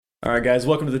All right, guys,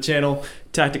 welcome to the channel,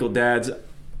 Tactical Dads.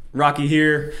 Rocky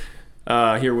here.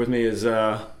 Here with me is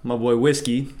my boy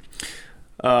Whiskey.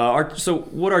 So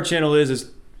what our channel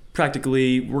is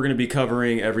practically we're going to be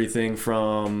covering everything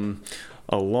from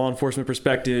a law enforcement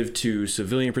perspective to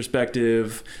civilian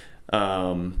perspective,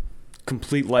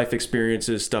 complete life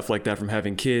experiences, stuff like that, from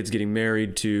having kids, getting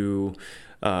married, to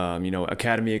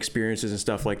academy experiences and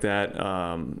stuff like that.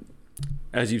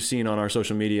 As you've seen on our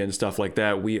social media and stuff like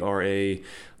that, we are a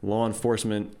law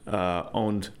enforcement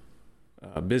owned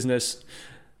business,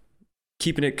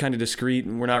 keeping it kind of discreet.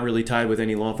 We're not really tied with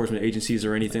any law enforcement agencies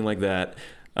or anything like that.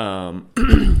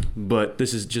 But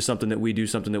this is just something that we do,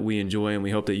 something that we enjoy, and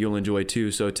we hope that you'll enjoy too.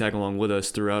 So tag along with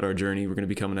us throughout our journey. We're going to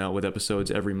be coming out with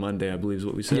episodes every Monday, I believe is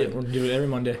what we said. Yeah, we'll do it every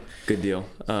Monday. Good deal.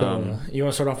 So, you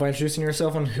want to start off by introducing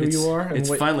yourself on who you are? And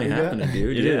it's finally happening,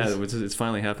 dude. It's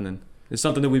finally happening. It's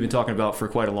something that we've been talking about for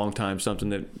quite a long time,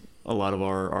 something that a lot of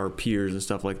our peers and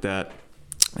stuff like that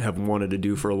have wanted to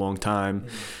do for a long time.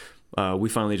 We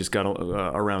finally just got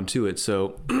around to it.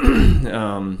 So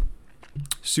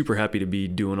super happy to be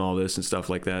doing all this and stuff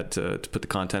like that, to put the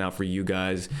content out for you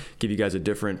guys, give you guys a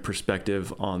different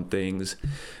perspective on things,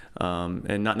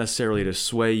 and not necessarily to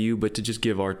sway you, but to just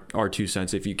give our 2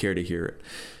 cents if you care to hear it.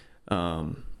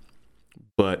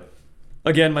 But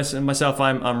again, myself,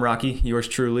 I'm Rocky, yours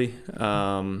truly.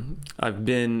 I've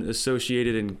been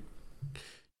associated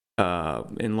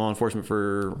in law enforcement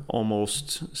for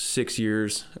almost 6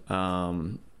 years.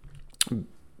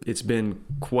 It's been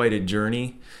quite a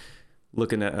journey,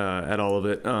 looking at all of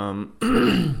it,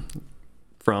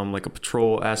 from like a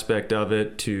patrol aspect of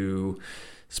it to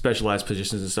specialized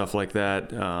positions and stuff like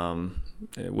that,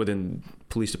 within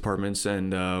police departments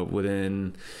and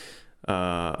within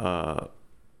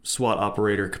SWAT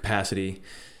operator capacity.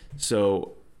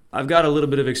 So I've got a little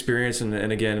bit of experience,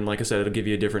 and again, like I said, it'll give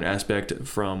you a different aspect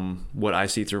from what I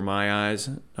see through my eyes.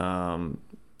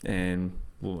 And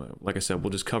like I said, we'll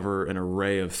just cover an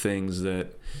array of things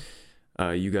that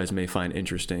you guys may find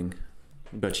interesting.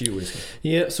 About you, Whiskey.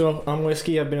 Yeah, so I'm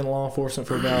Whiskey. I've been in law enforcement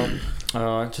for about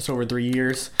just over 3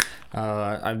 years.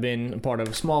 I've been part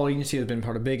of small agencies, I've been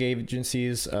part of big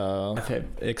agencies. I've had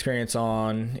experience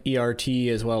on ERT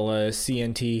as well as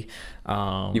CNT. You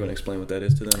want to explain what that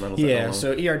is to them? Yeah,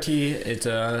 so ERT, it's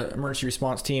a emergency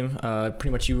response team.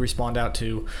 Pretty much you respond out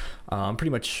to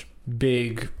pretty much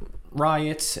big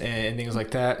riots and things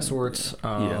like that sorts.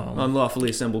 Unlawfully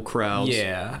assembled crowds.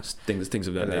 Yeah, things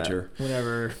of that nature.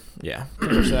 Whenever,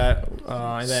 pretty much that.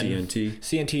 And then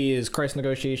CNT is crisis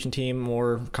negotiation team,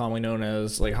 more commonly known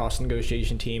as like hostage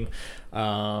negotiation team.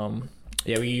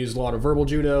 We use a lot of verbal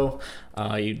judo.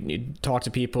 You talk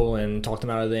to people and talk them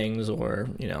out of things, or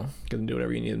get them to do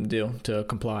whatever you need them to do to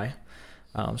comply.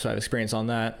 So I have experience on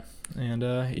that, and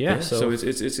so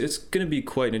it's going to be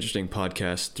quite an interesting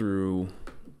podcast throughout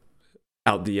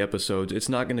the episodes. It's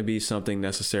not going to be something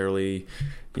necessarily,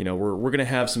 we're going to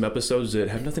have some episodes that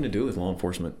have nothing to do with law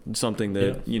enforcement, something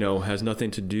that has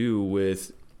nothing to do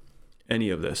with any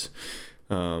of this.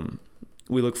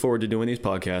 We look forward to doing these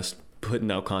podcasts,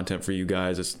 putting out content for you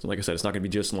guys. It's like I said, it's not going to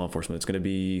be just law enforcement. It's going to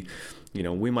be,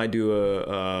 we might do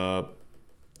a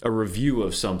review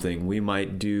of something. We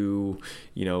might do,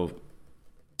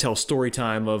 tell story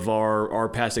time of our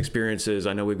past experiences.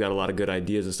 I know we've got a lot of good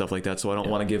ideas and stuff like that, so I don't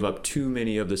want to give up too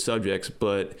many of the subjects,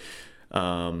 but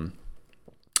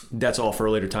that's all for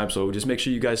a later time. So just make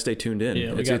sure you guys stay tuned in.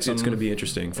 It's going to be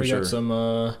interesting for sure. We got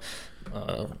some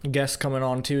guests coming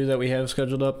on too that we have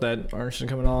scheduled up that are interested in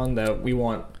coming on, that we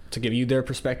want to give you their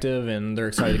perspective, and they're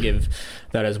excited to give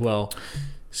that as well.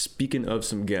 Speaking of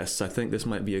some guests, I think this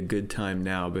might be a good time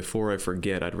now. Before I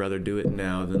forget, I'd rather do it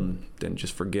now than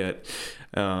just forget.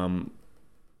 I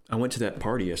went to that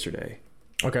party yesterday.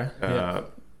 Okay. If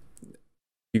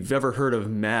you've ever heard of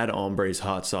Mad Hombre's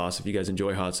hot sauce, if you guys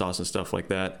enjoy hot sauce and stuff like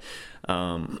that,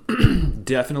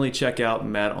 definitely check out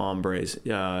Mad Hombre's.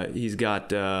 He's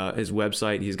got his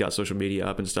website, he's got social media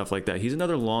up and stuff like that. He's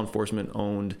another law enforcement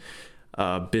owned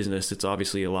business. It's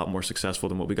obviously a lot more successful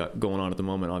than what we got going on at the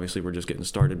moment. Obviously, we're just getting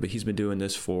started, but he's been doing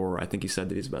this for, I think he said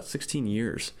that he's about 16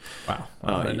 years. Wow.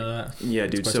 I didn't know that. Yeah,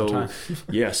 dude. So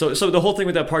the whole thing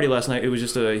with that party last night, it was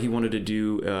just he wanted to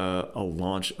do a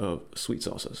launch of sweet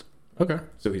sauces. Okay.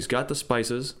 So he's got the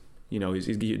spices,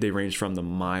 they range from the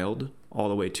mild all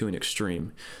the way to an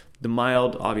extreme. The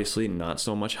mild, obviously not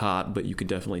so much hot, but you can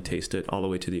definitely taste it, all the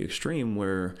way to the extreme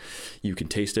where you can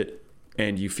taste it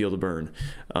and you feel the burn.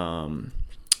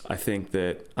 I think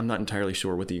that I'm not entirely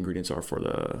sure what the ingredients are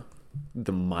for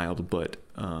the mild, but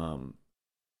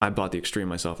I bought the extreme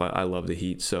myself. I love the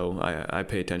heat, so I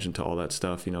pay attention to all that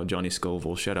stuff. Johnny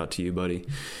Scoville, shout out to you, buddy.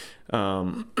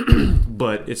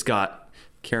 But it's got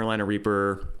Carolina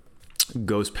Reaper,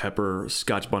 ghost pepper,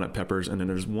 Scotch bonnet peppers, and then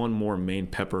there's one more main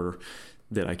pepper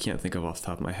that I can't think of off the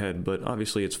top of my head, but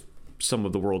obviously it's some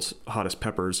of the world's hottest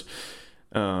peppers.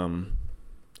 And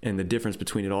the difference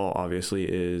between it all, obviously,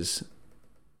 is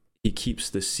he keeps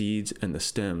the seeds and the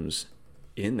stems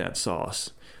in that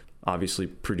sauce. Obviously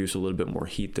produce a little bit more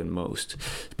heat than most,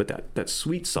 but that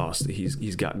sweet sauce that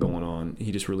he's got going on,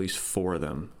 he just released 4 of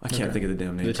them. I can't think of the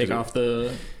damn name. Did they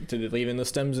did they leave in the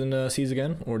stems and seeds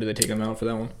again, or did they take them out for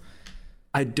that one?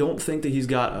 I don't think that he's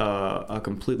got a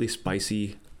completely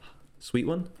spicy sweet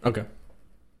one. Okay.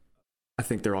 I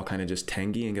think they're all kind of just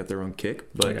tangy and got their own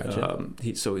kick. But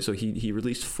he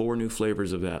released 4 new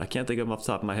flavors of that. I can't think of them off the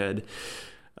top of my head,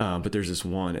 but there's this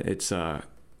one.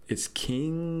 It's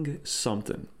King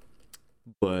something.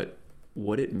 But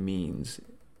what it means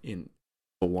in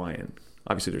Hawaiian,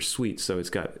 obviously they're sweet, so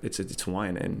it's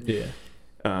Hawaiian, and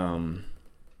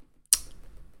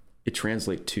it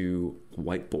translates to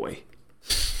white boy.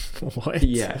 What?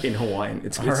 Yeah, in Hawaiian.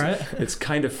 It's right. It's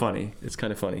kind of funny.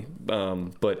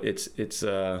 But it's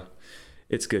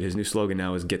good. His new slogan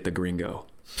now is "Get the Gringo."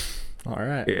 All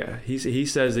right. Yeah, he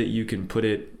says that you can put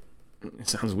it. It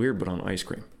sounds weird, but on ice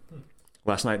cream.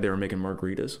 Last night they were making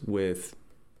margaritas with.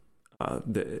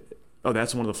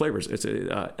 That's one of the flavors. It's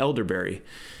elderberry,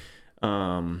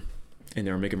 and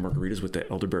they were making margaritas with the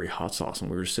elderberry hot sauce, and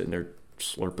we were sitting there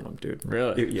slurping them, dude.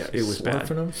 Really? It was bad.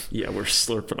 Them? Yeah, we're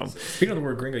slurping them. Speaking of the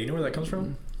word gringo, you know where that comes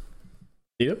from?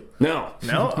 You? No.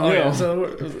 Oh, yeah.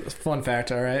 So, fun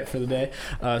fact, all right, for the day.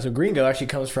 So, gringo actually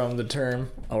comes from the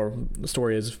term, or the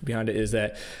story is behind it, is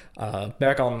that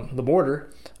back on the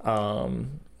border,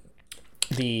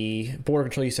 the border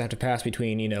patrol used to have to pass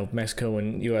between, Mexico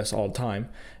and U.S. all the time.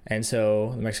 And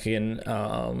so the Mexican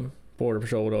border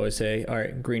patrol would always say, all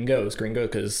right, green goes,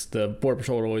 because the border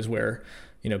patrol would always wear,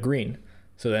 green.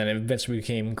 So then it eventually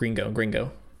became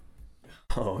gringo.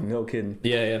 Oh, no kidding.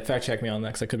 Yeah. Fact check me on that,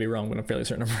 because I could be wrong, but I'm fairly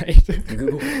certain I'm right.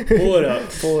 Google. Pull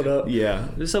it up. Yeah.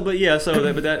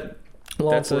 That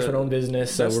law enforcement owned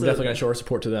business, so we're definitely going to show our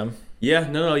support to them.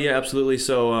 Yeah, yeah, absolutely.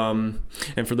 So,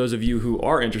 and for those of you who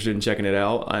are interested in checking it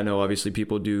out, I know obviously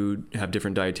people do have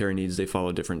different dietary needs. They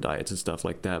follow different diets and stuff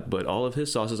like that. But all of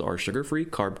his sauces are sugar-free,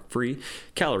 carb-free,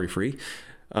 calorie-free.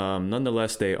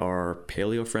 Nonetheless, they are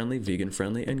paleo-friendly,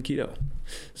 vegan-friendly, and keto.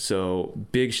 So,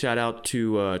 big shout out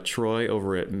to Troy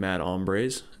over at Mad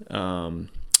Hombres.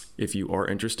 If you are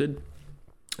interested,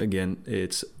 again,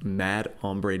 it's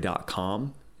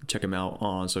madhombre.com. Check him out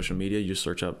on social media. You just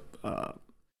search up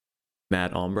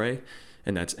Mad Hombre,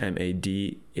 and that's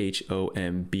MADHOMBRE.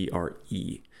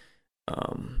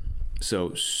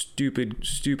 So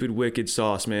stupid wicked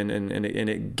sauce, man, and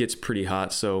it gets pretty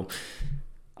hot. So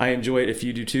I enjoy it. If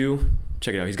you do too,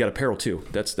 check it out. He's got apparel too.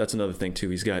 That's another thing too.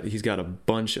 He's got a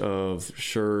bunch of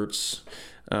shirts,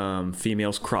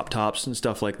 females crop tops and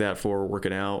stuff like that for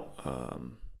working out.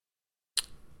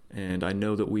 And I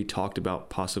know that we talked about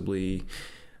possibly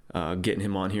getting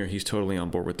him on here. He's totally on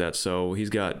board with that. So he's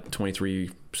got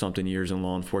 23 something years in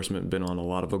law enforcement, been on a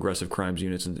lot of aggressive crimes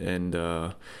units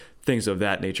and things of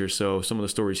that nature. So some of the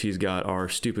stories he's got are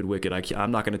stupid wicked.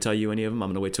 I'm not going to tell you any of them. I'm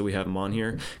going to wait till we have him on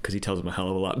here, because he tells them a hell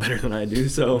of a lot better than I do.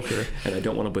 So, sure. And I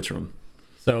don't want to butcher them.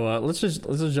 So let's just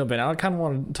jump in. I kind of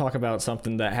want to talk about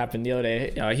something that happened the other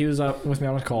day. He was up with me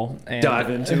on a call and dive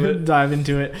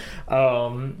into it.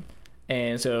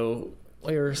 And so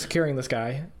we were securing this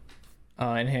guy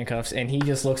in handcuffs, and he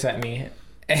just looks at me.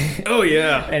 Oh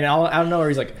yeah. And out of nowhere,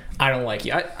 he's like, "I don't like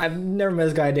you." I've never met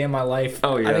this guy a day in my life.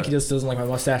 Oh yeah. I think he just doesn't like my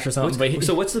mustache or something.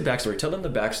 So what's the backstory? Tell them the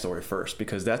backstory first,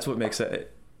 because that's what makes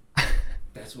it.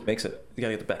 That's what makes it. You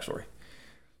gotta get the backstory.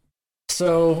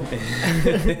 So.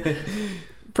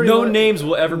 No names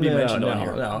will ever be mentioned on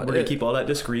here. No, we're gonna keep all that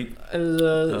discreet.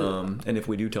 And if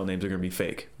we do tell names, they're gonna be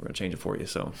fake. We're gonna change it for you.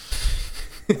 So.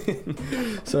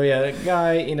 So yeah, the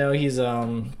guy, he's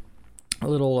a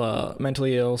little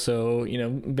mentally ill. So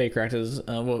Baker Act is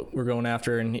what we're going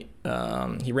after, and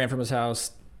he ran from his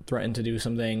house, threatened to do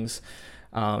some things.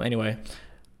 Anyway,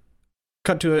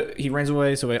 cut to it. He runs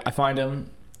away. So I find him,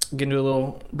 get into a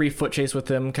little brief foot chase with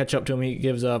him, catch up to him. He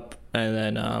gives up, and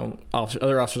then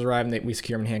other officers arrive, and we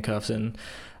secure him in handcuffs. And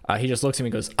he just looks at me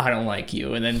and goes, "I don't like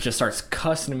you," and then just starts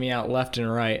cussing me out left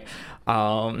and right.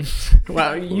 Wow,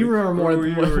 you remember more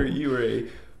than you were a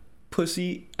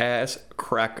pussy ass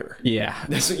cracker. Yeah,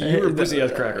 you were a pussy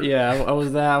ass cracker. Yeah, I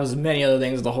was that. I was many other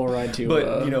things the whole ride too.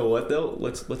 But you know what though?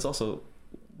 Let's also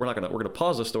we're gonna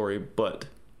pause the story, but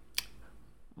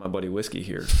my buddy Whiskey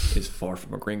here is far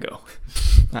from a gringo.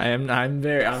 I'm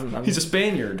He's a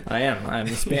Spaniard. I am. I'm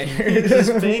a Spaniard. He's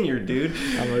a Spaniard, dude.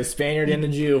 I'm a Spaniard and a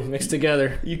Jew mixed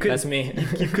together. That's me.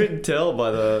 You couldn't tell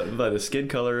by the skin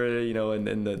color,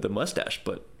 and the mustache,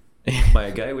 but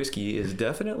my guy whiskey is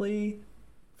definitely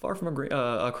far from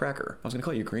a cracker. I was gonna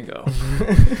call you a gringo,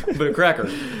 but a cracker.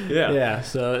 Yeah. Yeah.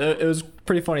 So it was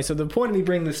pretty funny. So the point of me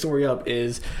bringing this story up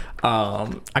is, I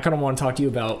kind of want to talk to you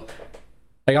about.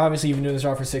 Like, obviously, you've been doing this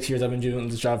job for 6 years. I've been doing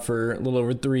this job for a little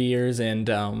over 3 years, and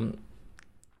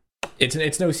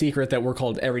it's no secret that we're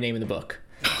called every name in the book.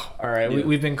 All right, yeah.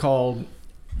 We've been called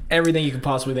everything you can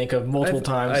possibly think of multiple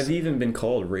times. I've even been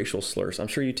called racial slurs. I'm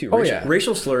sure you too. Yeah.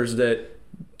 Racial slurs that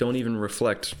don't even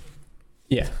reflect.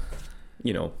 Yeah.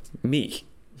 Me.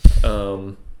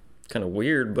 Kind of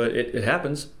weird, but it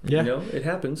happens. Yeah. It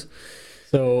happens.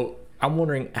 So I'm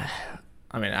wondering.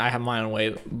 I mean, I have my own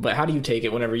way, but how do you take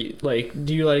it whenever you, like,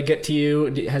 do you let it get to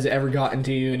you? Has it ever gotten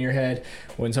to you in your head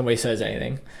when somebody says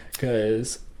anything?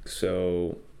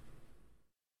 So,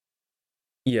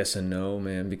 yes and no,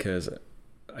 man, because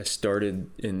I started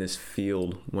in this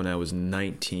field when I was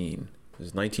 19. I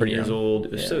was 19 years old. I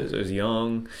was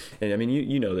young. And I mean,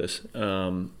 you know this.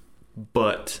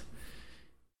 But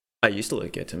I used to let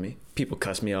it get to me. People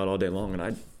cuss me out all day long. And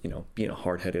I, being a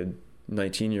hard-headed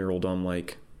 19-year-old, I'm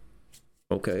like,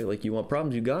 okay, like, you want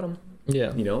problems, you got them.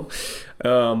 Yeah.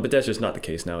 But that's just not the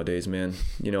case nowadays, man.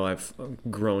 I've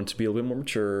grown to be a little bit more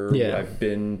mature. Yeah. I've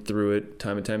been through it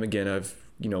time and time again. I've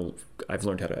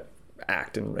learned how to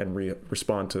act and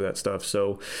respond to that stuff.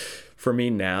 So for me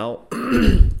now,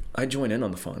 I join in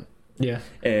on the fun. Yeah.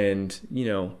 And,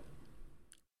 we're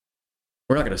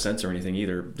not going to censor anything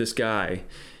either. This guy,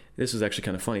 this was actually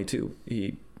kind of funny too.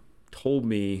 He told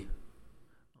me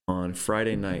on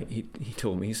Friday night, he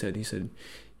told me, he said, you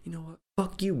know what?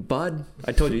 Fuck you, bud.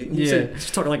 I told you. He said,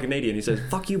 he's talking like a Canadian. He said,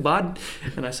 fuck you, bud.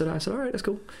 And I said, all right, that's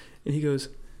cool. And he goes,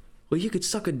 well, you could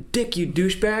suck a dick, you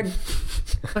douchebag.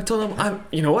 I told him,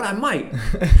 you know what? I might.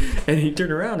 And he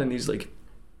turned around and he's like,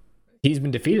 he's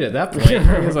been defeated at that point.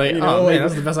 He was like, man,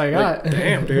 that's the best I got. Like,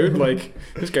 damn, dude. Like,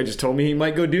 this guy just told me he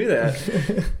might go do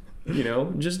that.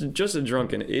 Just a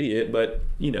drunken idiot. But,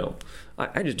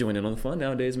 I just join in on the fun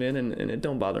nowadays, man. And it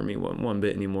don't bother me one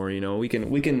bit anymore. We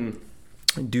can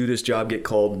do this job, get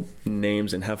called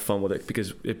names, and have fun with it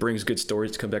because it brings good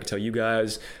stories to come back and tell you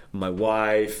guys, my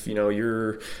wife,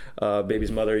 your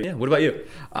baby's mother. Yeah. What about you?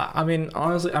 I mean,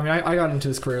 honestly, I got into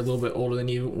this career a little bit older than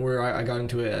you, where I got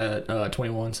into it at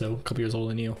 21, so a couple years older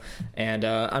than you. And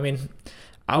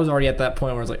I was already at that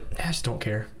point where I was like, I just don't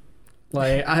care.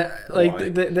 Like,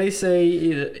 they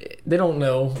say they don't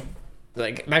know.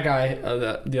 Like, that guy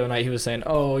the other night, he was saying,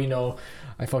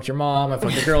 I fucked your mom, I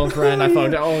fucked your girlfriend, I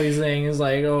fucked all these things.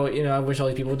 Like, I wish all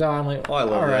these people die. I'm like, I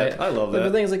love that. I love that. But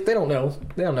the thing is, like, they don't know.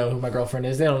 They don't know who my girlfriend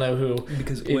is. They don't know who.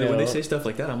 Because when they say stuff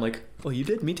like that, I'm like, oh, you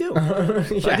did? Me too.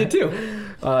 I did too.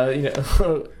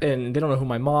 And they don't know who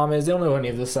my mom is. They don't know any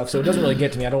of this stuff. So it doesn't really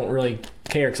get to me. I don't really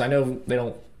care because I know they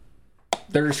don't.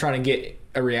 They're just trying to get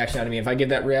a reaction out of me. If I give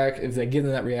that if they give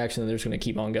them that reaction, then they're just going to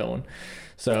keep on going.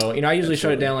 So, I usually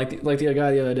shut it down like the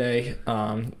guy the other day.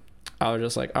 I was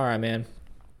just like, all right, man.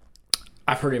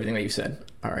 I've heard everything that you said.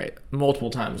 All right, multiple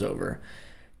times over.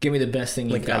 Give me the best thing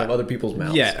you've got. Out of other people's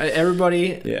mouths. Yeah,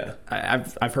 everybody. Yeah.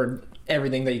 I've heard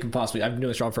everything that you can possibly. I've been doing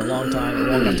this job for a long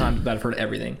enough time that I've heard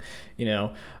everything.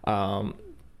 So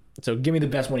give me the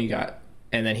best one you got.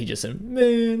 And then he just said,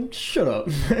 man, shut up.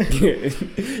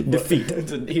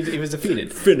 Defeat. He was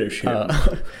defeated. Finish him.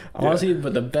 Honestly,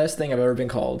 but the best thing I've ever been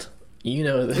called.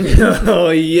 This. Oh,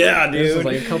 yeah, dude. This was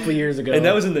like a couple years ago. And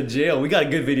that was in the jail. We got a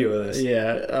good video of this.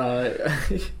 Yeah.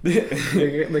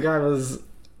 The guy was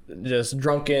just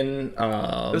drunken. It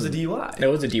was a DUI. It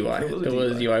was a DUI. It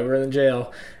was a DUI. We were in the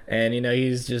jail. And,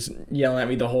 he's just yelling at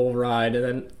me the whole ride. And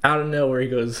then out of nowhere, he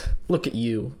goes, look at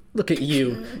you. Look at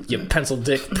you, you pencil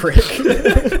dick prick.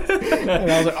 And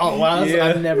I was like, oh, wow.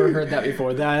 I've never heard that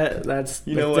before. That's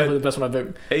definitely the best one I've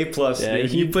ever. A+. Yeah,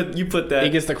 you put that. He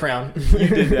gets the crown. You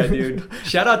did that, dude.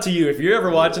 Shout out to you. If you're ever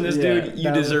watching this, dude,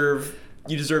 you deserve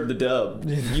the dub.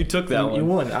 You took that one. You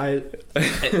won. It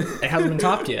hasn't been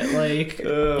topped yet. Like,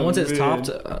 once it's topped,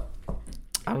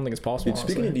 I don't think it's possible. Dude,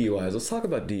 speaking of DUIs, let's talk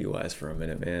about DUIs for a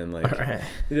minute, man. Like, right.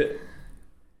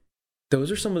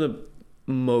 Those are some of the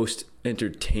most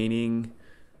entertaining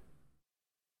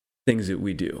things that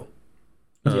we do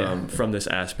from this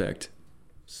aspect.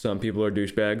 Some people are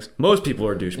douchebags. Most people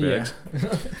are douchebags.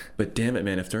 Yeah. But damn it,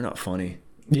 man, if they're not funny.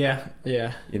 Yeah.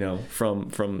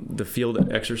 From the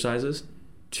field exercises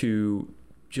to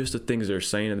just the things they're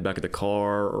saying in the back of the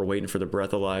car or waiting for the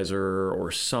breathalyzer or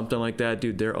something like that,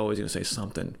 dude, they're always going to say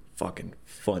something fucking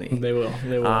funny. They will.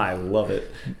 I love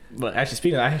it. But actually,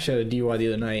 speaking of, I actually had a DUI the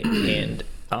other night, and,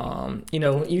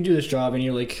 you do this job and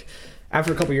you're like,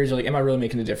 after a couple of years, you're like, am I really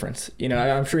making a difference?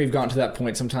 I'm sure you've gotten to that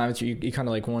point sometimes. You kind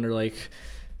of like wonder, like,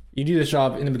 you do this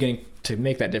job in the beginning to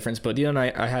make that difference. But the other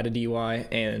night I had a DUI,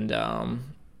 and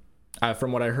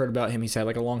from what I heard about him, he's had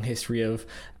like a long history of,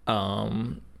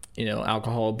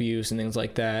 alcohol abuse and things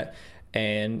like that.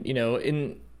 And,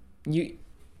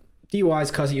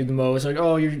 DUIs cuss at you the most. Like,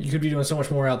 oh, you could be doing so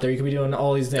much more out there. You could be doing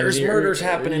all these things. There's murders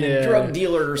happening and drug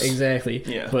dealers. Exactly.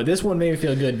 Yeah. But this one made me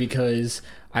feel good because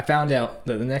I found out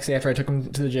that the next day after I took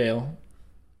him to the jail,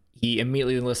 he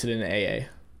immediately enlisted in AA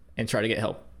and tried to get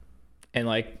help. And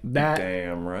like that,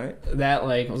 damn right. That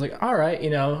like I was like, all right,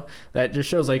 that just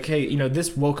shows like, hey,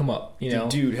 this woke him up. The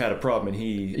dude had a problem and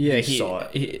he saw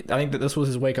it. I think that this was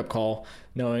his wake up call.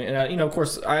 Knowing, and of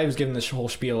course, I was giving this whole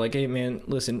spiel like, hey man,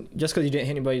 listen, just because you didn't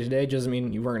hit anybody today doesn't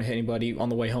mean you weren't gonna hit anybody on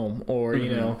the way home or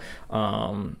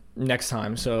next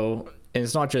time. So, and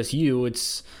it's not just you;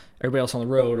 it's everybody else on the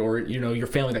road or your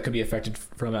family that could be affected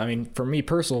from it. I mean, for me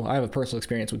I have a personal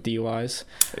experience with DUIs.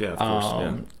 Yeah, of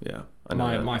course. Yeah.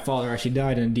 My father actually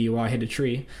died in a DUI, hit a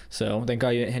tree. So thank God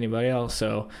you didn't hit anybody else.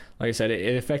 So like I said,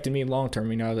 it affected me long term.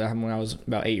 When I was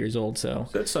about 8 years old. So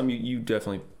that's something you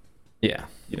definitely,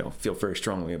 feel very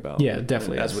strongly about. Yeah,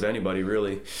 definitely. As would anybody,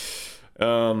 really.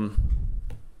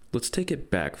 Let's take it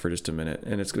back for just a minute,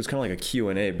 and it's kind of like a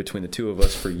Q&A between the two of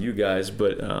us for you guys,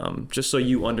 but just so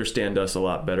you understand us a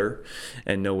lot better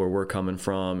and know where we're coming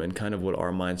from and kind of what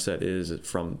our mindset is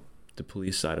from the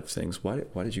police side of things. Why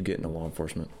did you get into law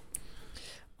enforcement?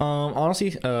 Honestly,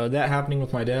 that happening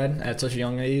with my dad at such a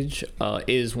young age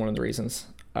is one of the reasons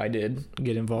I did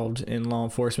get involved in law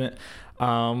enforcement.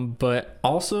 But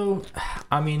also,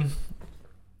 I mean,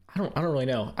 I don't really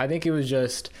know. I think it was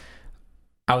just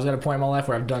I was at a point in my life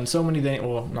where I've done so many things.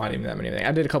 Well, not even that many things.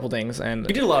 I did a couple things, and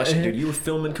you did a lot of shit, dude. You were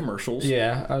filming commercials.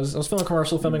 Yeah, I was filming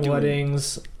commercials, filming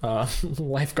weddings,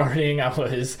 lifeguarding. I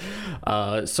was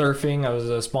surfing. I was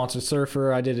a sponsored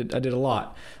surfer. I did a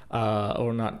lot,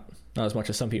 or not as much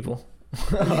as some people.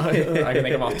 I can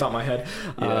think of off the top of my head.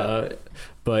 Yeah.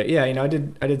 But yeah, I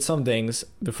did some things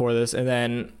before this, and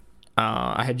then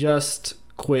I had just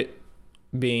quit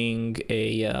being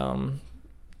a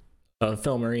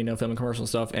filmer, filming commercial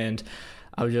stuff, and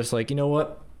I was just like, you know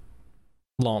what,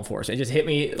 law enforcement. It just hit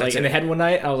me like in the head one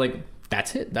night. I was like,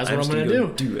 that's it. That's what I'm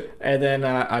gonna do it. And then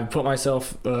I put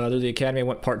myself through the academy. I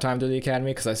went part-time through the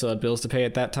academy because I still had bills to pay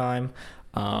at that time.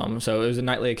 So it was a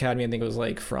nightly academy. I think it was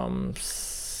like from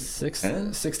 6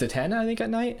 to 10, I think, at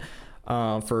night,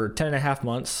 for 10 and a half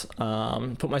months.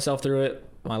 Put myself through it.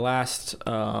 My last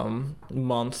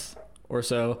month or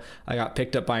so, I got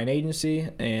picked up by an agency,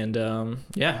 and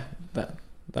that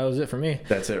was it for me.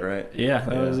 That's it, right? Yeah,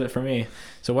 that was it for me.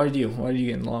 So why did you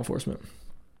get in law enforcement?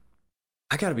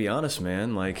 I gotta be honest,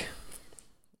 man. Like,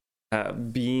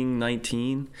 being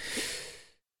 19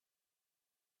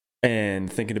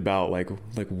 and thinking about like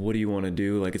what do you want to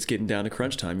do? Like, it's getting down to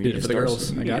crunch time. You need to start.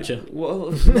 Girls. I gotcha.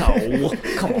 Well, no,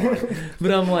 come on.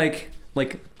 But I'm like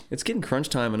it's getting crunch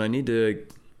time, and I need to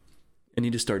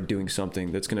start doing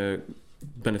something that's gonna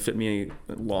benefit me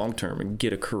long term and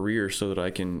get a career so that I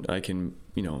can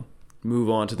move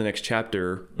on to the next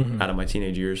chapter out of my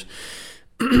teenage years.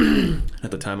 At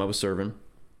the time, I was serving,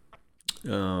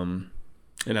 and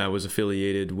I was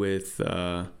affiliated with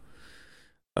an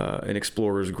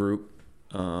explorers group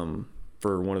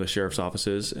for one of the sheriff's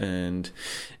offices, and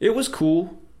it was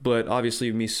cool. But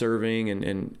obviously, me serving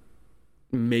and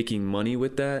making money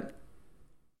with that,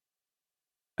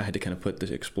 I had to kind of put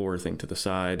the explorer thing to the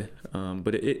side.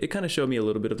 But it kind of showed me a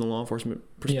little bit of the law enforcement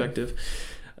perspective.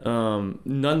 Yeah.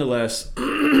 Nonetheless,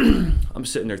 I'm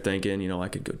sitting there thinking, I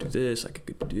could go do this, I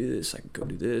could go do this, I could go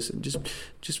do this, and just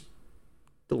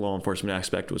the law enforcement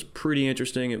aspect was pretty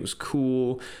interesting. It was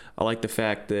cool. I like the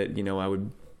fact that I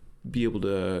would be able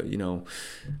to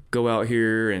go out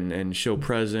here and show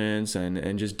presence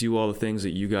and just do all the things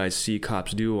that you guys see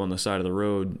cops do on the side of the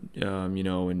road,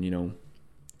 and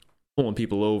pulling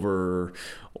people over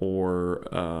or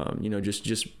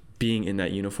just being in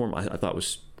that uniform. I thought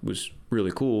was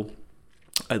really cool.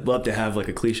 I'd love to have like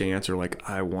a cliche answer, like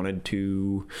I wanted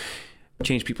to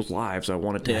change people's lives, I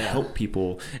wanted to help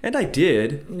people, and I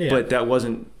did, but that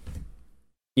wasn't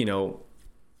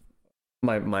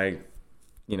my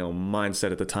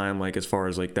mindset at the time. Like, as far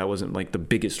as like, that wasn't like the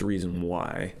biggest reason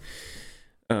why.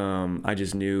 I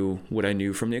just knew what I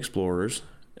knew from the explorers,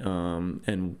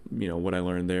 and what I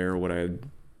learned there, what I had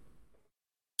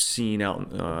seen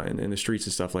out in the streets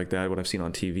and stuff like that, what I've seen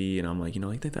on TV, and I'm like,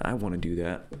 I want to do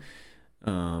that.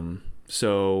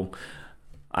 So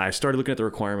I started looking at the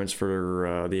requirements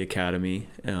for the academy,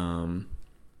 and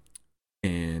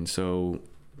so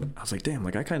I was like, damn,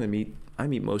 like I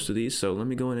meet most of these, so let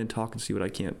me go in and talk and see what I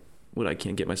can't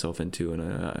get myself into.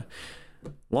 And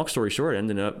long story short, I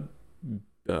ended up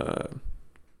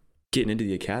getting into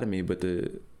the academy, but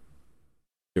the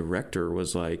director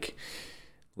was like,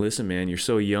 listen, man, you're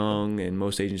so young, and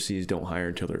most agencies don't hire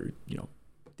until they're,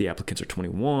 the applicants are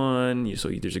 21, so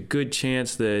there's a good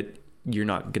chance that you're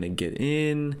not going to get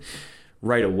in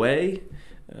right away.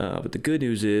 But the good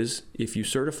news is, if you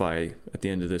certify at the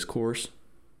end of this course,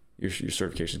 your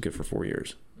certification is good for 4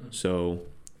 years. So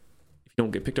if you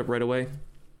don't get picked up right away,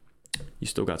 you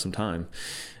still got some time.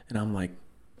 And I'm like,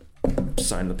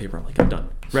 signing the paper. I'm like, I'm done.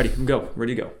 Ready to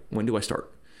go. When do I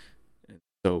start?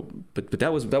 So, but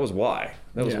that was why.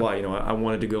 That was why, I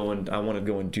wanted to go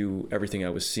and do everything I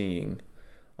was seeing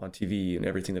on TV and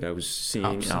everything that I was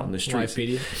seeing out in the streets.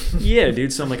 Yeah,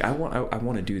 dude. So I'm like, I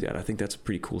want to do that. I think that's a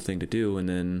pretty cool thing to do. And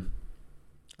then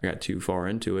I got too far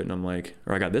into it, and I'm like,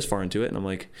 or I got this far into it, and I'm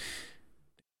like,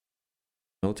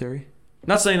 military?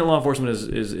 Not saying that law enforcement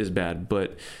is bad,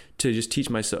 but to just teach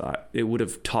myself, it would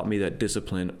have taught me that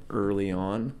discipline early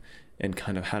on and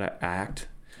kind of how to act.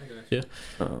 Yeah.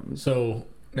 So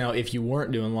now, if you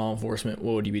weren't doing law enforcement,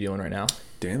 what would you be doing right now?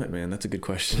 Damn it, man. That's a good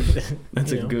question.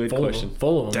 That's a good question.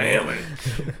 Full of them. Damn it.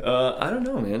 I don't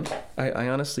know, man. I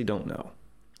honestly don't know.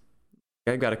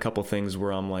 I've got a couple things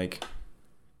where I'm like,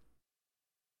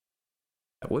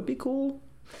 that would be cool,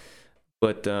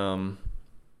 but I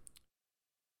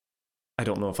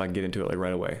don't know if I can get into it like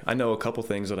right away. I know a couple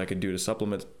things that I could do to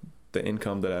supplement the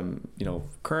income that I'm,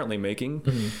 currently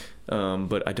making,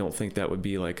 but I don't think that would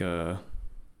be like a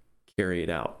carry it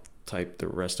out type the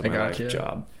rest of my life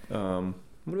job.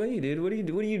 What about you, dude? What are you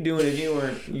doing if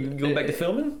you going back to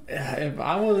filming? If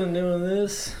I wasn't doing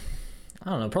this,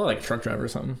 I don't know, probably like a truck driver or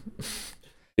something.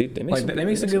 Dude, they make some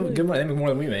good money. They make more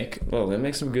than we make. Well, they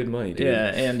make some good money, dude.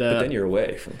 Yeah, and but then you're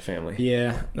away from family.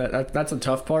 Yeah, that's a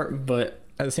tough part. But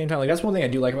at the same time, like that's one thing I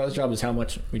do like about this job is how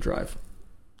much we drive.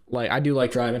 Like I do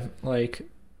like driving. Like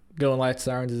going lights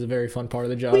sirens is a very fun part of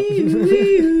the job.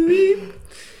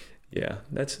 Yeah,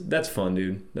 that's fun,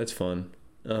 dude. That's fun.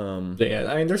 Yeah,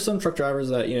 I mean, there's some truck drivers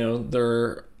that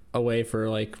they're away for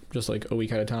like just like a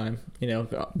week at a time.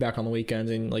 Back on the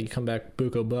weekends, and like you come back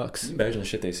buco bucks. Imagine the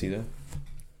shit they see though.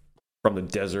 From the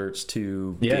deserts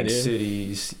to big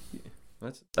cities.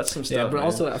 That's some stuff. Yeah, but man.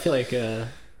 Also I feel like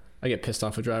I get pissed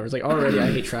off with drivers. Like already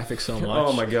I hate traffic so much.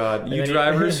 Oh my god. You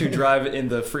drivers who drive in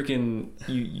the freaking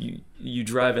you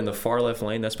drive in the far left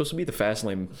lane. That's supposed to be the fast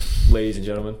lane, ladies and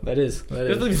gentlemen. That is.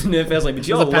 The fast lane.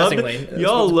 But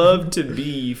y'all love to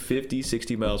be 50,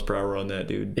 60 miles per hour on that,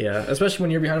 dude. Yeah. Especially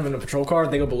when you're behind them in a patrol car,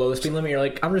 they go below the speed limit. You're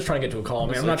like, I'm just trying to get to a call,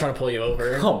 man. I'm not trying to pull you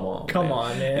over. Come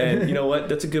on, man. And you know what?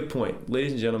 That's a good point.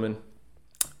 Ladies and gentlemen,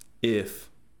 if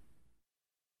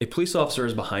a police officer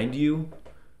is behind you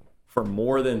for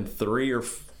more than 3 or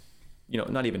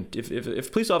not even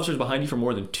if police officers behind you for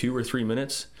more than 2 or 3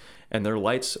 minutes and their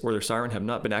lights or their siren have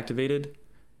not been activated,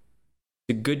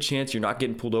 a good chance you're not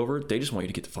getting pulled over. They just want you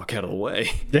to get the fuck out of the way.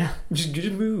 Yeah. just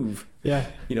move. Yeah.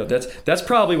 That's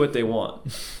probably what they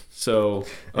want. So,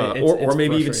 or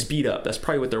maybe even speed up. That's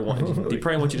probably what they're wanting. They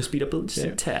probably want you to speed up just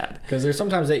a tad. Because there's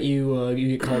sometimes that you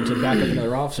get called to back up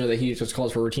another officer that he just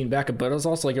calls for routine backup, but it's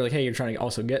also like you're like, hey, you're trying to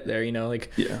also get there,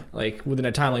 like within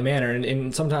a timely manner.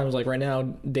 And sometimes like right now,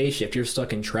 day shift, you're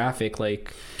stuck in traffic,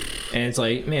 like, and it's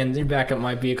like, man, your backup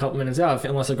might be a couple minutes out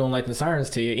unless they're going lights and sirens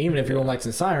to you. Even if you're going lights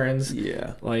and sirens,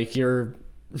 like you're.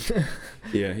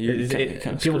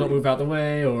 People don't move out the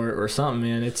way or something,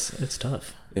 man. It's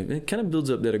tough. It kind of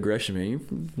builds up that aggression, man.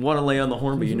 You want to lay on the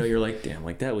horn, but you're like, damn,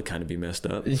 like that would kind of be messed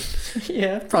up.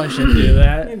 Yeah, probably shouldn't do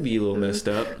that. It'd be a little messed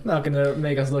up. Not gonna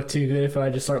make us look too good if I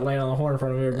just start laying on the horn in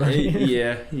front of everybody.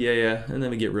 Yeah. And then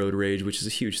we get road rage, which is a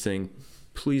huge thing.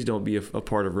 Please don't be a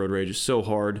part of road rage. It's so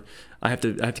hard. I have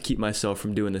to keep myself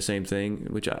from doing the same thing,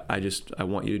 which I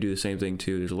want you to do the same thing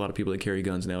too. There's a lot of people that carry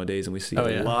guns nowadays, and we see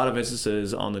a lot of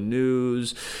instances on the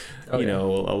news. A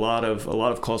lot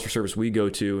of calls for service we go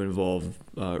to involve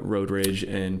road rage,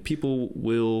 and people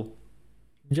will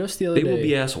just the other day, they will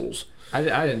be assholes. I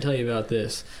didn't tell you about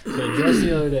this, but just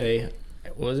the other day,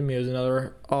 it wasn't me, it was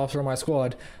another officer on my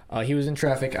squad. He was in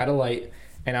traffic at a light,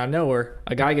 and out of nowhere,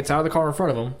 a guy gets out of the car in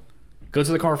front of him, goes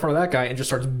to the car in front of that guy and just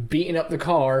starts beating up the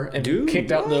car and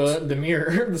kicked out the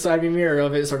mirror, the side view mirror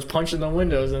of it, starts punching the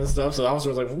windows and stuff. So the officer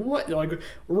was like, what? Like,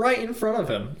 right in front of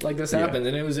him. Like, this happened.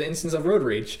 And it was an instance of road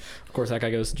rage. Of course, that guy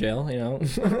goes to jail,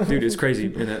 Dude, it's crazy.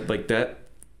 And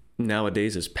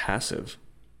nowadays is passive.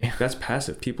 Yeah. That's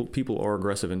passive. People are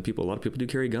aggressive, and a lot of people do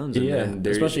carry guns. And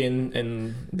especially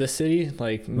in this city,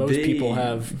 like most people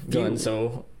have guns,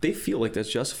 so they feel like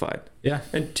that's justified. Yeah.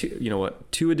 And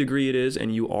to a degree it is,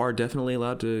 and you are definitely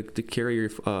allowed to carry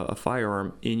a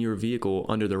firearm in your vehicle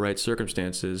under the right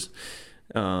circumstances,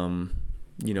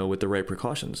 with the right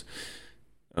precautions.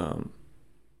 So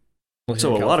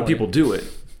a lot of people do it.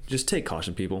 Just take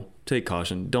caution, people. Take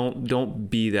caution.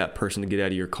 Don't be that person to get out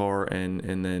of your car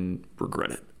and then regret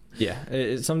it.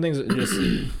 Yeah, some things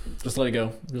just let it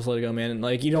go. Just let it go, man.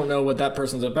 Like, you don't know what that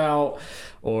person's about,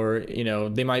 or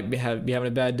they might be having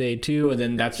a bad day too, and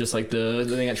then that's just like the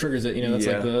thing that triggers it. That's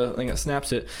like the thing that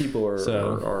snaps it. People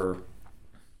are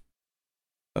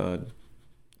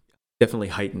definitely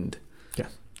heightened. Yeah.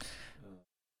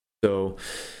 So,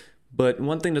 but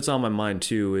one thing that's on my mind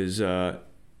too is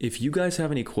if you guys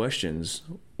have any questions,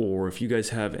 or if you guys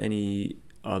have any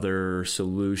other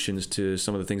solutions to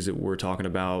some of the things that we're talking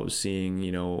about,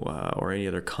 seeing, or any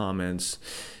other comments,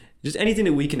 just anything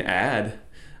that we can add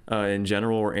in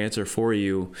general or answer for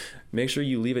you, make sure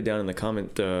you leave it down in the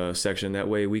comment section. That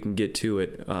way we can get to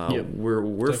it.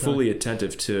 We're fully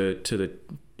attentive to the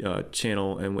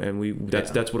channel, and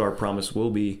that's what our promise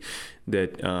will be.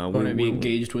 That we want to be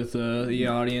engaged with the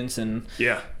audience, and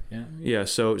yeah.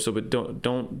 So but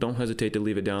don't hesitate to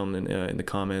leave it down in the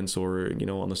comments, or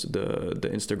on the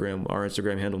Instagram, our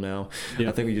Instagram handle now.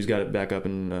 I think we just got it back up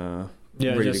and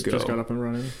ready to go. Just got up and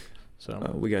running.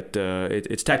 So we got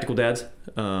it's Tactical Dads.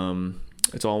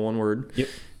 It's all one word. Yep.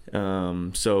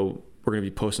 So we're gonna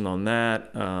be posting on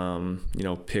that.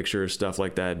 Pictures, stuff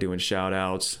like that, doing shout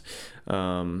outs,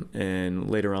 and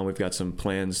later on we've got some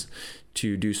plans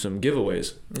to do some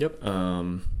giveaways. Yep.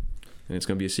 And it's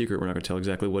going to be a secret. We're not going to tell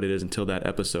exactly what it is until that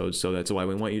episode. So that's why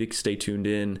we want you to stay tuned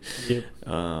in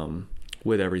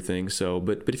with everything. So,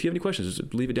 but if you have any questions,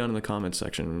 just leave it down in the comments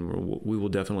section. We will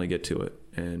definitely get to it.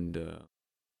 And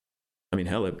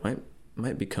hell, it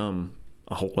might become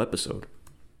a whole episode.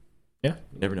 Yeah,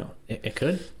 you never know. It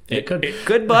could. It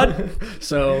could, bud.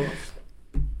 So,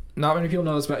 not many people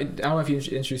know this, but I don't know if you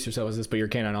introduced yourself as this, but you're a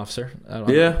canine officer.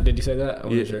 Did you say that?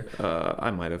 I'm not sure.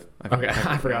 I might have. Okay,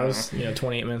 I forgot. It was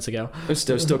 28 minutes ago. I'm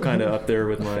still kind of up there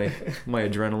with my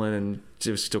adrenaline, and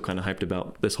just still kind of hyped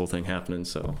about this whole thing happening.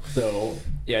 So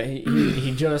yeah,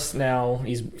 he just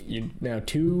he's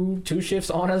two shifts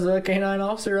on as a canine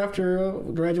officer after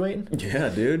graduating. Yeah,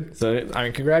 dude. So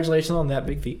congratulations on that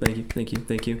big feat. Thank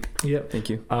you. Yep. Thank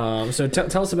you. So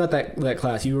tell us about that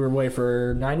class. You were away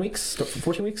for 9 weeks,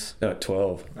 14 weeks.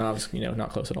 12. I was, not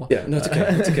close at all. Yeah, no, it's okay.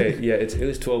 It's okay. Yeah, it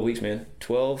was 12 weeks, man.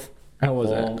 12 How was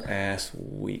long that? ass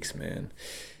weeks, man.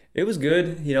 It was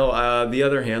good. The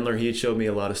other handler, he had showed me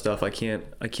a lot of stuff. I can't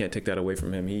take that away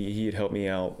from him. He had helped me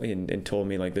out and told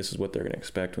me, like, this is what they're gonna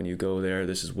expect when you go there.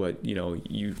 This is what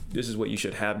this is what you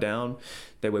should have down.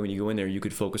 That way, when you go in there, you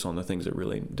could focus on the things that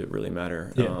really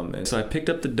matter. Yeah. And so I picked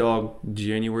up the dog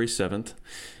January 7th,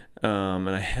 and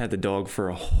I had the dog for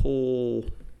a whole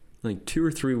 2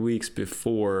 or 3 weeks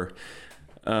before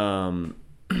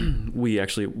we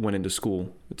actually went into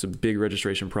school. It's a big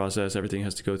registration process. Everything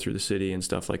has to go through the city and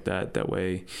stuff like that. That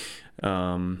way,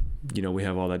 we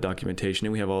have all that documentation,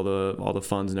 and we have all the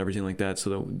funds and everything like that.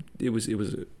 So it was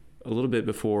a little bit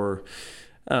before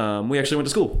we actually went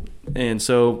to school. And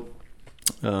so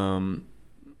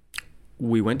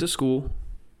we went to school.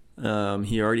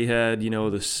 He already had,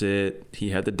 the sit, he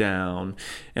had the down,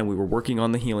 and we were working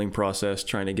on the healing process,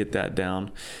 trying to get that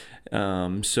down.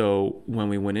 So when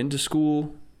we went into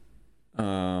school,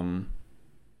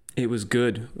 it was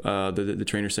good. The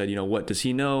trainer said, what does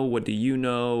he know? What do you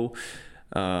know?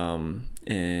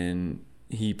 And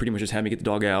he pretty much just had me get the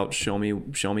dog out, show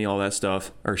me all that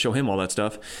stuff, or show him all that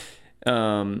stuff.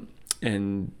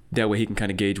 And that way he can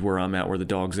kind of gauge where I'm at, where the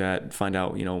dog's at, find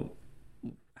out,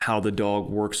 how the dog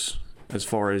works as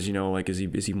far as,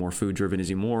 is he more food driven? Is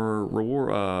he more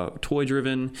reward, toy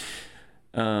driven?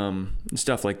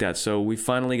 Stuff like that. So we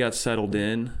finally got settled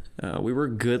in. We were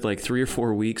good 3 or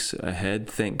 4 weeks ahead,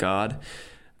 thank God,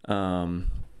 for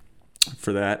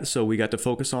that. So we got to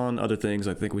focus on other things.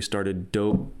 I think we started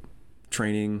dope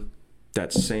training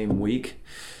that same week,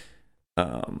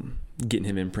 getting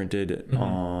him imprinted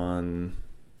on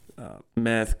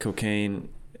meth, cocaine,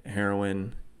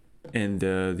 heroin, and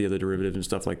the other derivatives and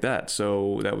stuff like that.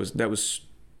 So that was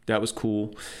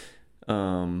cool.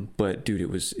 But dude,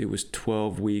 it was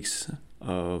 12 weeks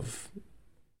of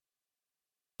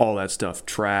all that stuff,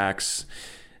 tracks,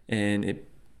 and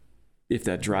if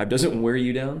that drive doesn't wear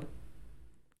you down,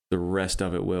 the rest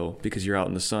of it will, because you're out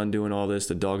in the sun doing all this,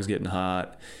 the dog's getting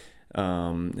hot,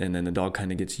 and then the dog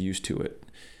kind of gets used to it.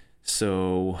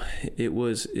 So it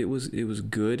was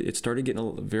good. It started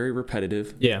getting very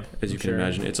repetitive. Yeah, as you can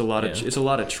imagine, it's a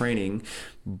lot of training,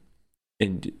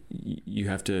 and you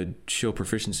have to show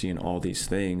proficiency in all these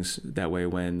things. That way,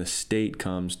 when the state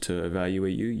comes to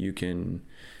evaluate you, you can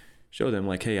show them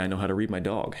like, hey, I know how to read my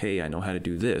dog. Hey, I know how to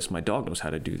do this. My dog knows how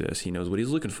to do this. He knows what he's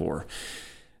looking for.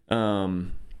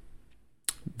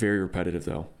 Very repetitive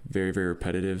though. Very, very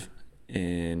repetitive.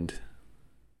 And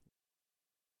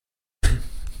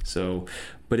so,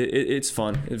 but it's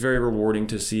fun. It's very rewarding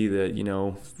to see that,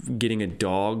 getting a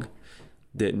dog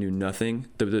that knew nothing.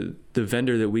 The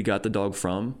vendor that we got the dog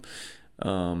from,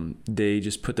 they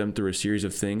just put them through a series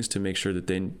of things to make sure that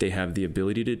they have the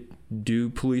ability to do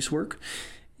police work.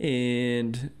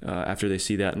 And after they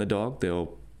see that in the dog,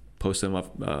 they'll post them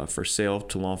up for sale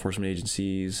to law enforcement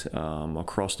agencies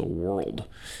across the world.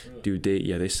 Dude,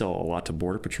 they sell a lot to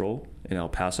Border Patrol in El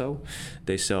Paso.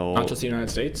 They sell not just the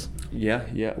United States.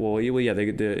 Yeah. Well, they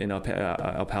get in El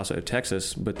Paso,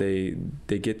 Texas, but they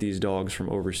get these dogs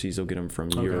from overseas. They'll get them from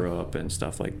Europe and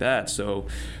stuff like that. So,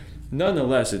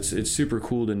 nonetheless, it's super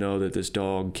cool to know that this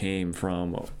dog came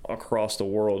from across the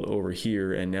world over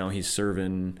here, and now he's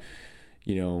serving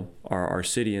our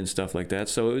city and stuff like that.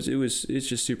 So it's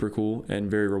just super cool and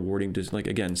very rewarding to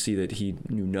again see that he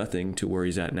knew nothing to where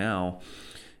he's at now.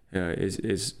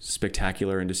 Is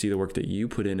spectacular, and to see the work that you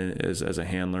put in as a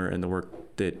handler, and the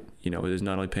work that is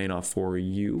not only paying off for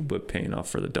you but paying off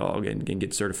for the dog, and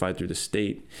get certified through the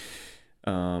state.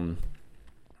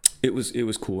 It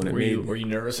was cool. And were you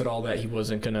nervous at all that he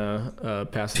wasn't gonna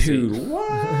pass the dude state?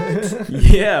 What?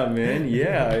 Yeah, man.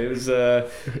 Yeah, it was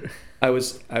I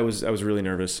was really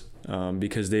nervous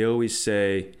because they always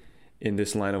say in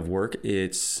this line of work,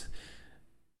 it's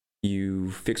you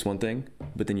fix one thing,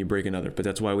 but then you break another. But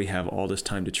that's why we have all this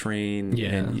time to train. Yeah,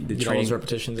 and the get training, all those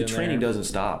repetitions. The training doesn't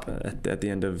stop at the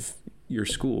end of your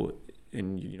school,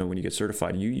 and when you get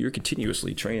certified, you're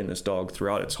continuously training this dog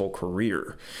throughout its whole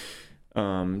career.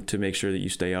 To make sure that you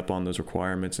stay up on those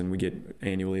requirements, and we get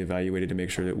annually evaluated to make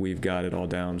sure that we've got it all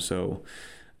down. So,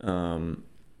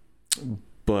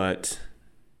 but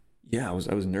yeah, I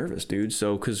was nervous, dude.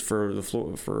 So, because for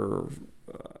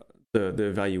the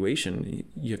evaluation,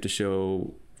 you have to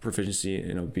show proficiency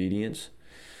in obedience,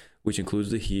 which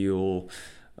includes the heel,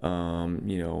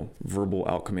 verbal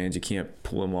out commands. You can't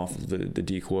pull him off the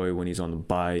decoy when he's on the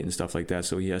bite and stuff like that.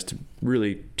 So he has to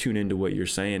really tune into what you're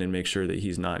saying and make sure that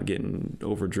he's not getting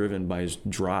overdriven by his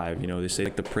drive. They say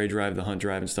like the prey drive, the hunt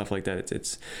drive, and stuff like that.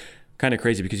 It's kind of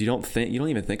crazy because you don't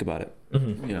even think about it.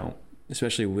 Mm-hmm.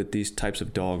 Especially with these types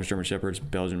of dogs, German Shepherds,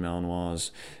 Belgian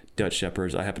Malinois, Dutch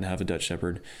Shepherds. I happen to have a Dutch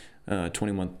Shepherd,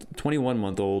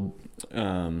 21-month-old,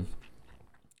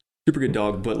 super good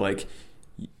dog, but like.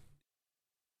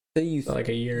 Like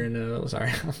a year and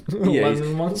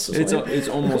 11 months. It's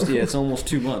almost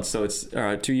 2 months, so it's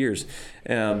 2 years.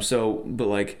 But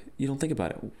like you don't think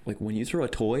about it. Like when you throw a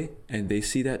toy and they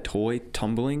see that toy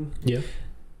tumbling,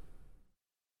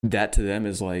 that to them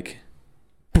is like,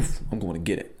 poof, I'm going to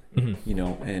get it.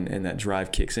 Mm-hmm. And that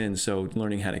drive kicks in. So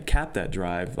learning how to cap that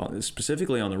drive,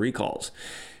 specifically on the recalls,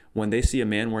 when they see a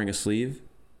man wearing a sleeve,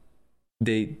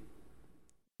 they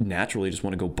naturally just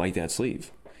want to go bite that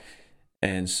sleeve.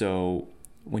 And so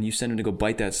when you send him to go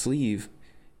bite that sleeve,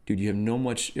 dude, you have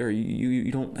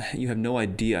you have no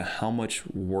idea how much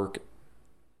work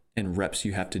and reps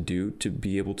you have to do to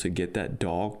be able to get that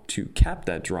dog to cap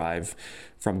that drive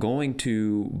from going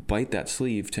to bite that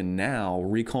sleeve to now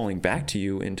recalling back to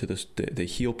you into the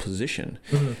heel position.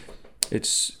 Mm-hmm.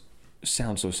 It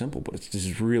sounds so simple, but it's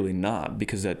just really not,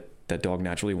 because that dog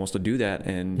naturally wants to do that,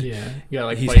 and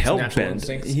he's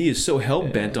hell-bent. He is so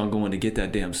hell-bent on going to get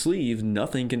that damn sleeve,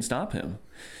 nothing can stop him.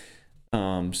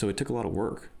 So it took a lot of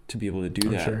work to be able to do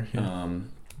that. Sure, yeah.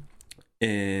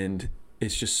 And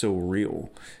it's just so real.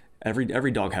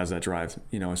 Every dog has that drive.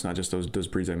 It's not just those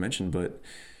breeds I mentioned, but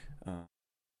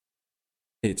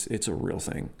it's a real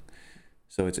thing.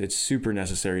 So it's super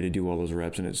necessary to do all those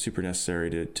reps, and it's super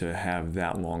necessary to have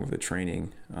that long of the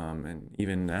training. And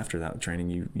even after that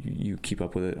training, you keep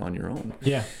up with it on your own.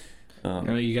 Yeah. I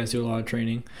know you guys do a lot of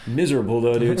training. Miserable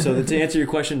though, dude. So to answer your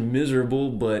question, miserable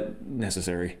but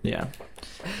necessary. Yeah.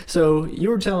 So you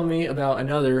were telling me about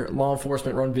another law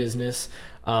enforcement run business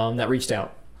that reached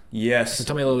out. Yes. So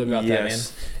tell me a little bit about that, man.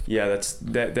 Yeah,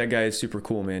 that guy is super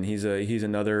cool, man. He's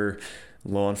another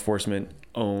law enforcement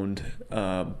owned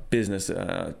business.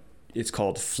 It's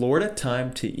called Florida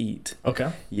Time to Eat.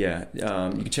 Okay. Yeah.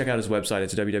 You can check out his website.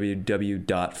 It's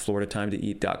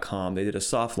www.floridatimetoeat.com. They did a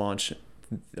soft launch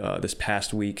this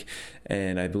past week,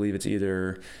 and I believe it's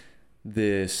either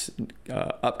this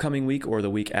upcoming week or the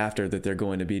week after that they're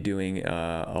going to be doing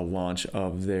a launch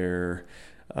of their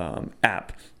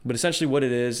app. But essentially what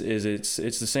it is it's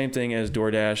the same thing as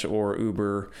DoorDash or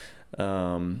Uber,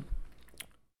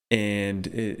 and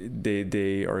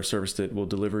they are a service that will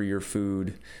deliver your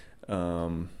food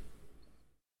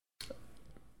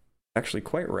actually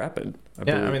quite rapid. I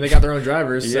mean, they got their own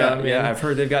drivers. Yeah, so, I mean, I've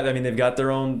heard they've got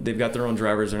their own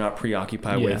drivers. They're not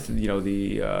preoccupied with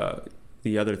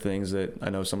the other things that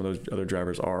I know some of those other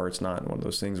drivers are. It's not one of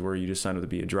those things where you just sign up to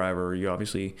be a driver. You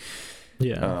obviously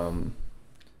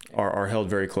are held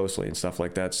very closely and stuff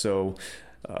like that. So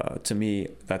to me,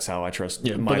 that's how I trust.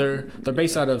 Yeah, but they're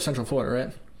based out of Central Florida,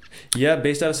 right? Yeah,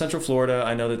 based out of Central Florida.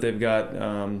 I know that they've got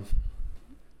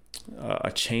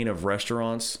a chain of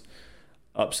restaurants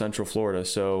up Central Florida.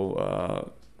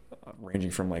 So ranging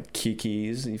from like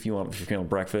Kiki's if you want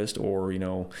breakfast, or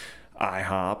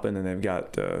IHOP, and then they've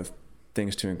got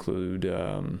things to include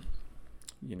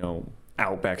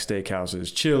Outback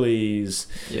Steakhouses, Chili's.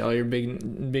 Yeah, all your big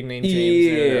name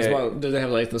chains. Yeah. Do they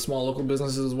have like the small local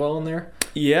businesses as well in there?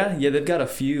 Yeah, they've got a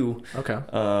few. Okay.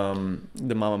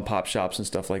 The mom and pop shops and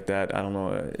stuff like that. I don't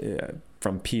know,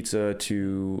 from pizza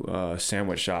to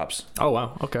sandwich shops. Oh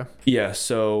wow. Okay. Yeah.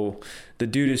 So the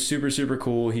dude is super, super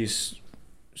cool. He's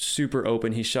super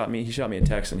open. He shot me a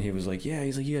text, and he was like, you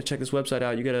gotta check this website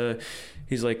out.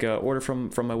 He's like, order from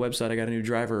my website. I got a new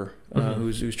driver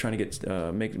who's trying to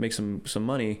get make some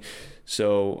money.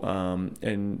 So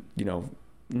and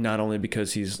not only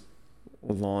because he's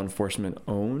law enforcement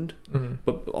owned,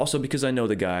 but also because I know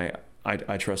the guy.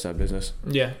 I trust that business.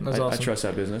 Yeah, that's awesome. I trust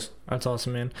that business. That's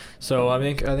awesome, man. So I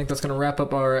think that's gonna wrap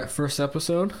up our first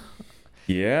episode.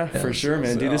 Yeah, for sure,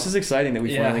 man. Dude, this is exciting that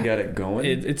we finally got it going.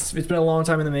 It's been a long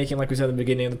time in the making, like we said at the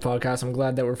beginning of the podcast. I'm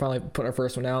glad that we're finally putting our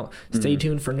first one out. Stay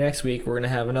tuned for next week. We're going to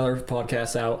have another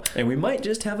podcast out. And we might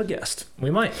just have a guest. We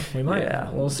might.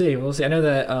 Yeah. We'll see. I know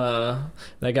that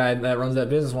that guy that runs that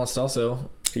business wants to also...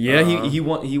 Yeah, he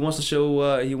wants to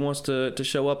show to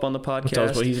show up on the podcast. Tell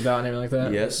us what he's about and everything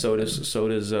like that. Yes, so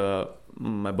does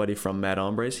my buddy from Mad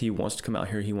Hombres. He wants to come out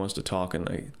here. He wants to talk,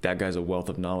 and that guy's a wealth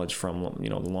of knowledge from the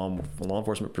law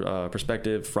enforcement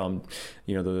perspective, from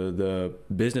the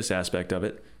business aspect of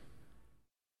it.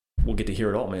 We'll get to hear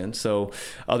it all, man. So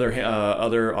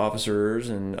other officers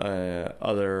and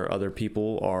other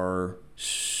people are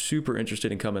super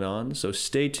interested in coming on. So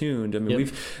stay tuned. I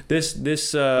mean, this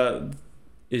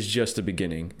is just the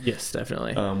beginning. Yes,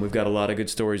 definitely. We've got a lot of good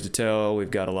stories to tell.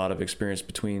 We've got a lot of experience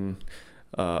between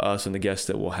us and the guests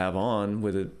that we'll have on,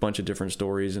 with a bunch of different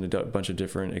stories and a bunch of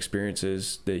different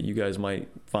experiences that you guys might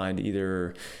find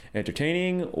either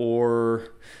entertaining or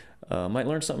might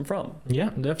learn something from.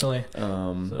 Yeah, definitely.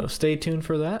 So stay tuned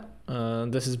for that.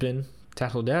 This has been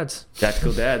Tactical Dads.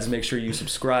 Tactical Dads. Make sure you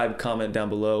subscribe, comment down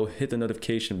below, hit the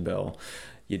notification bell.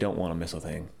 You don't want to miss a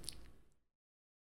thing.